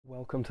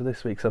Welcome to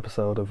this week's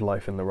episode of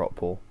Life in the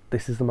Rockpool.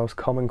 This is the most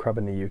common crab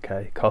in the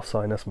UK,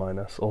 Carcinus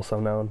maenas, also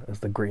known as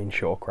the green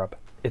shore crab.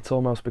 It's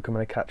almost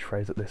becoming a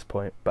catchphrase at this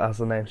point, but as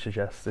the name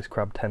suggests, this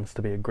crab tends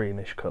to be a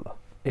greenish colour.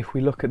 If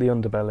we look at the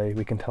underbelly,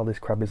 we can tell this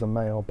crab is a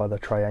male by the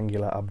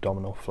triangular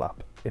abdominal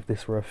flap. If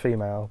this were a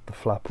female, the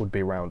flap would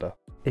be rounder.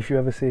 If you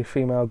ever see a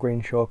female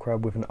green shore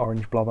crab with an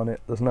orange blob on it,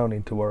 there's no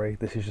need to worry,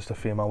 this is just a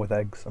female with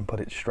eggs, and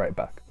put it straight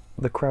back.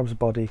 The crab's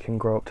body can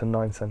grow up to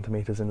 9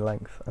 centimetres in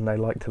length, and they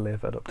like to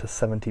live at up to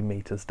 70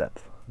 metres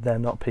depth. They're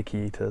not picky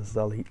eaters,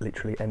 they'll eat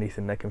literally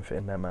anything they can fit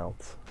in their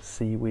mouths.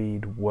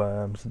 Seaweed,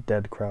 worms,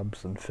 dead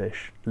crabs and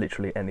fish,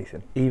 literally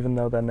anything. Even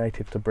though they're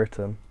native to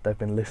Britain, they've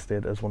been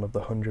listed as one of the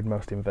 100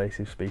 most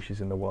invasive species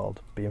in the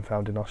world, being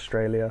found in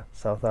Australia,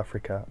 South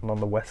Africa and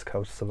on the west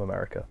coasts of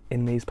America.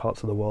 In these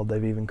parts of the world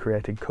they've even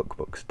created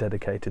cookbooks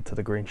dedicated to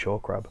the green shore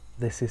crab.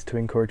 This is to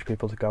encourage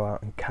people to go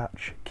out and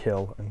catch,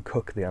 kill and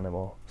cook the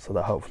animal, so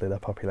that hopefully their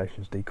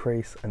populations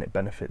decrease and it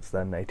benefits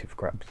their native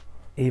crabs.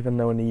 Even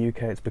though in the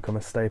UK it's become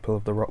a staple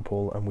of the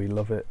Rockpool and we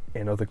love it,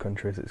 in other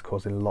countries it's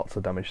causing lots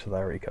of damage to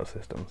their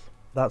ecosystems.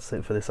 That's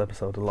it for this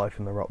episode of Life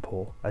in the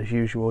Rockpool. As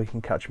usual, you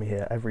can catch me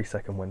here every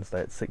second Wednesday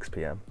at 6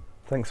 PM.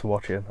 Thanks for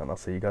watching and I'll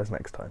see you guys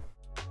next time.